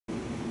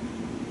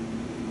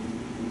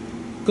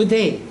Good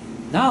day.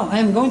 Now I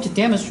am going to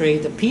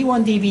demonstrate the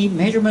P1dB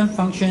measurement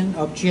function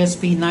of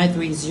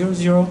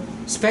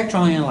GSP-9300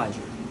 spectrum analyzer.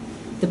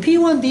 The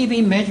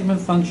P1dB measurement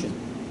function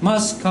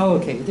must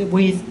collocate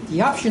with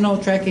the optional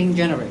tracking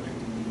generator.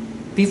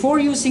 Before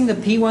using the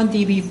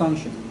P1dB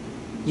function,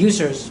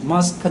 users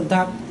must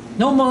conduct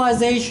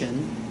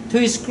normalization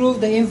to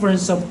exclude the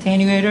influence of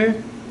attenuator,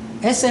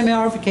 SMA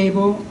RF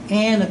cable,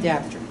 and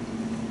adapter.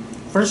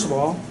 First of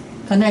all,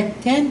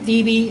 connect 10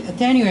 dB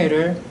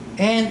attenuator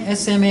and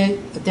SMA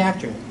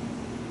adapter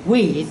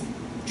with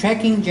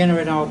tracking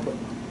generator output.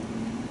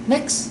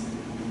 Next,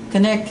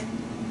 connect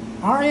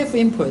RF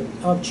input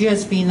of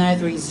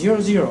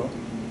GSP-9300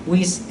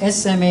 with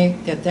SMA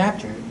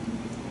adapter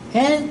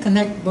and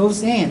connect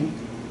both ends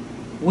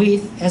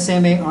with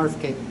SMA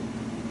RF cable.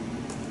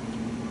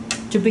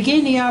 To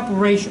begin the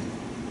operation,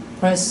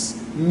 press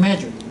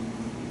Measure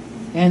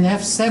and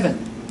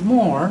F7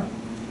 More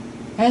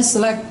and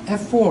select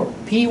F4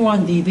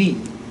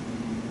 P1dB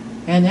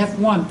and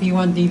F1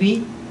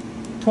 P1dB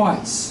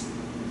twice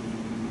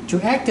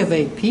to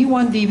activate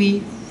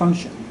P1dB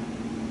function.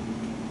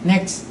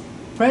 Next,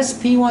 press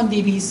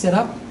P1dB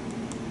setup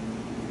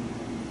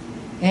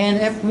and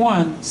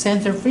F1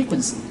 center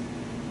frequency.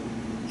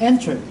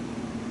 Enter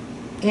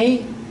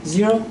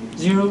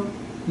 800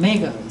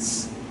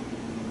 MHz.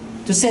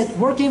 To set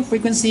working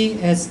frequency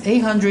as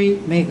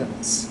 800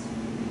 MHz.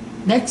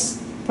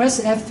 Next, press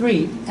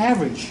F3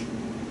 average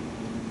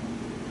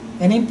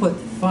and input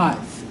 5.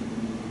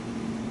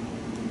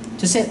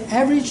 To set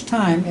average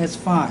time as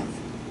 5.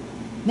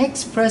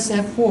 Next, press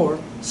F4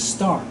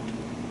 start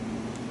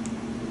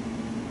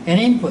and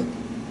input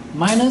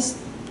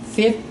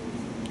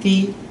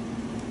 -50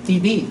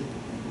 dB.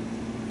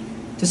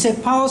 To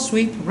set power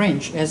sweep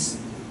range as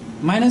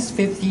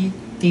 -50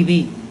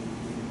 dB.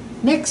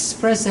 Next,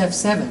 press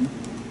F7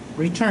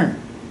 return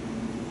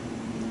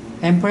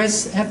and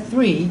press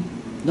F3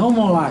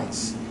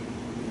 normalize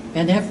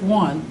and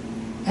F1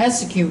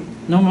 execute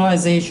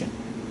normalization.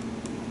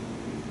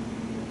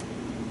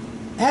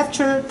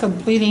 After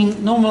completing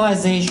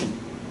normalization,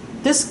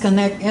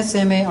 disconnect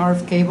SMA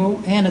RF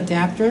cable and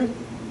adapter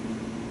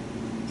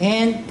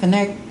and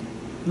connect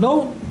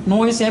low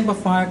noise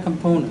amplifier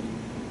component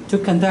to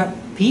conduct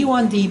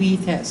P1dB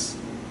test.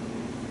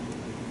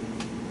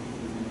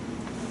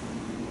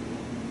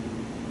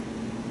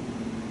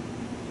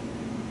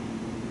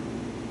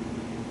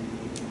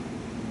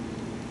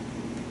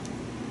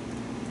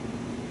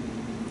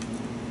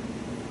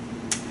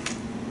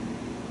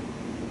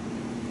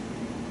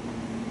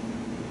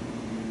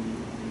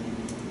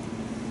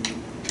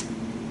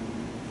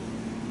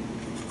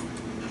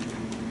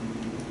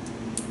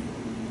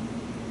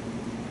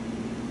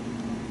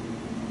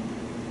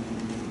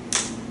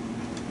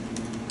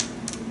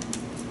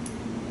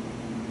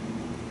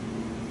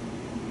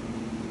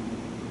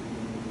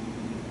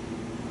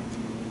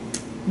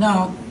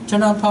 Now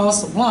turn on power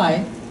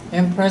supply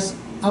and press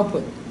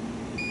output.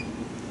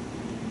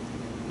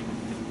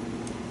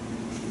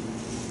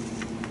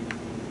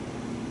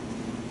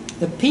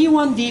 The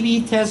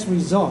P1dB test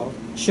result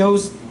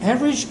shows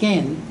average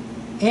gain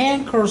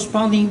and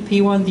corresponding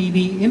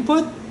P1dB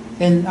input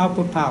and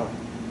output power.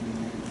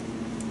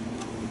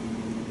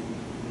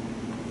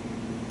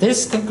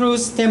 This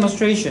concludes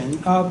demonstration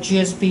of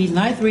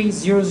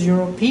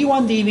GSP-9300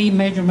 P1dB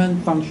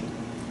measurement function.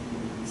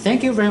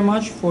 Thank you very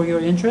much for your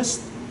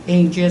interest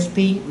in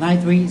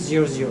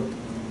GSP-9300.